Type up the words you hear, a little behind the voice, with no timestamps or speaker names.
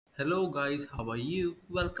Hello guys, how are you?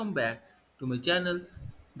 Welcome back to my channel,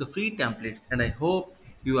 The Free Templates, and I hope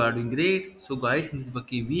you are doing great. So guys, in this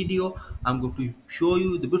working video, I'm going to show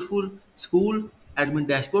you the beautiful school admin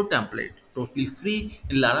dashboard template, totally free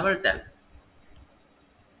in Laravel 10.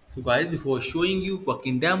 So guys, before showing you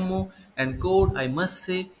working demo and code, I must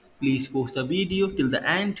say, please watch the video till the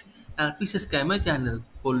end and please subscribe my channel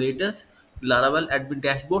for latest Laravel admin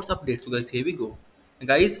dashboards updates. So guys, here we go. And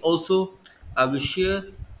guys, also I will share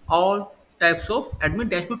all types of admin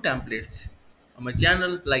dashboard templates on my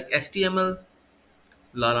channel like HTML,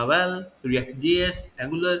 Laravel, React.js,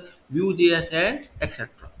 Angular, Vue.js and etc.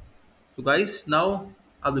 So guys, now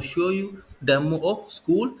I will show you demo of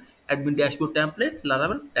school admin dashboard template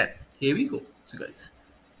Laravel 10. Here we go. So guys,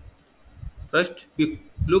 first we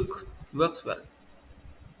look works well.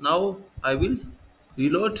 Now I will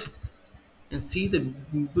reload and see the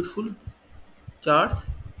beautiful charts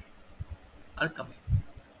are coming.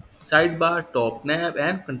 Sidebar, top nav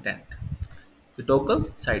and content. The toggle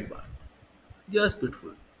sidebar. Just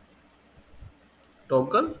beautiful.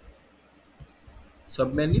 Toggle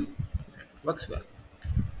submenu works well.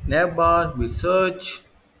 Nav bar with search,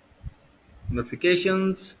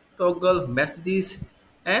 notifications toggle, messages,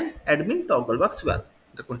 and admin toggle works well.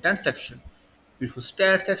 The content section, beautiful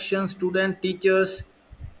stat section, student, teachers,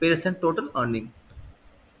 parents, and total earning.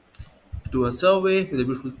 Do a survey with a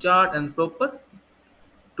beautiful chart and proper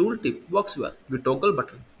tooltip works well with toggle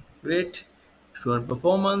button. Great. Student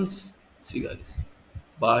performance. See guys,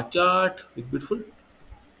 bar chart with beautiful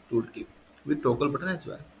tooltip with toggle button as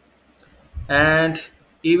well. And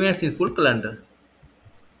events in full calendar.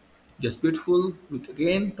 Just beautiful with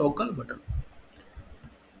again toggle button.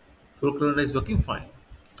 Full calendar is working fine.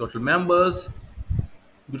 Total members,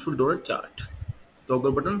 beautiful donut chart.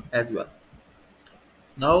 Toggle button as well.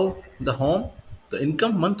 Now the home, the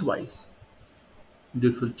income month wise.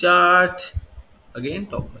 Beautiful chart. Again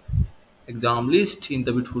toggle. Exam list in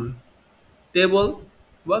the beautiful table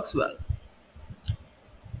works well.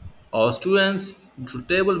 All students, beautiful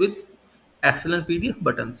table with excellent PDF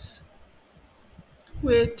buttons.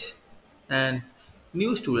 Wait. And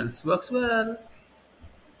new students works well.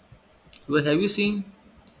 What have you seen?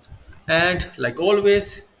 And like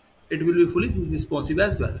always, it will be fully responsive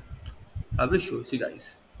as well. I will show you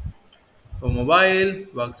guys. For mobile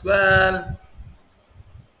works well,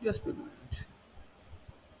 just be brilliant.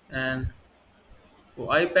 And for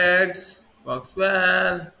iPads works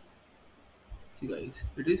well. See guys,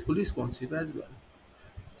 it is fully responsive as well.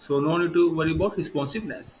 So no need to worry about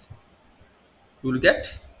responsiveness. You will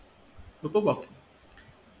get proper working.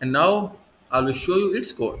 And now I will show you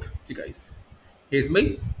its code. See guys, here's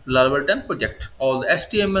my Laravel 10 project. All the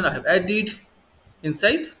HTML I have added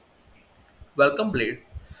inside welcome blade.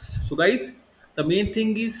 So guys, the main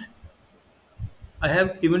thing is I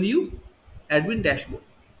have given you admin dashboard.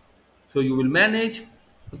 So you will manage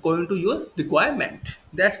according to your requirement.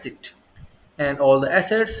 That's it. And all the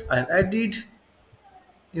assets I have added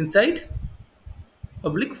inside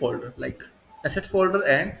public folder like asset folder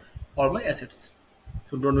and all my assets.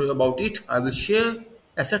 So don't worry about it. I will share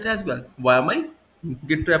asset as well via my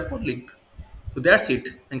Git repo link. So that's it.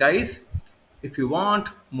 And guys, if you want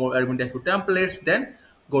more admin dashboard templates, then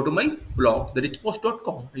go to my blog,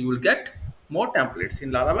 therichpost.com. You will get more templates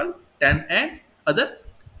in Laravel 10 and other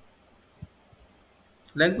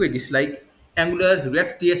languages like Angular,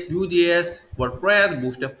 React.js, Vue.js, WordPress,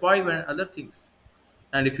 Bootstrap 5 and other things.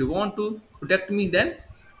 And if you want to contact me, then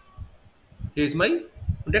here's my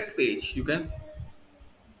contact page. You can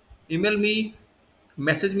email me,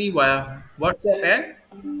 message me via WhatsApp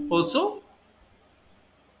and also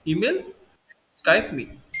email, Skype me.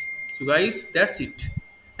 So guys, that's it.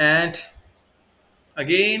 And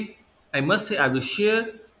again, I must say I will share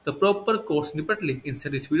the proper course snippet link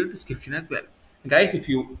inside this video description as well. Guys, if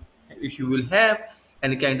you will have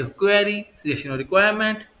any kind of query, suggestion or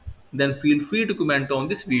requirement, then feel free to comment on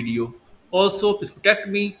this video. Also, please contact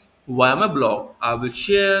me via my blog. I will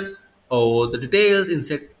share all the details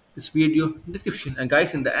inside this video description. And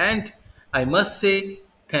guys, in the end, I must say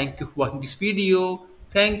thank you for watching this video.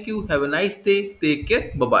 Thank you. Have a nice day. Take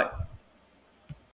care. Bye bye.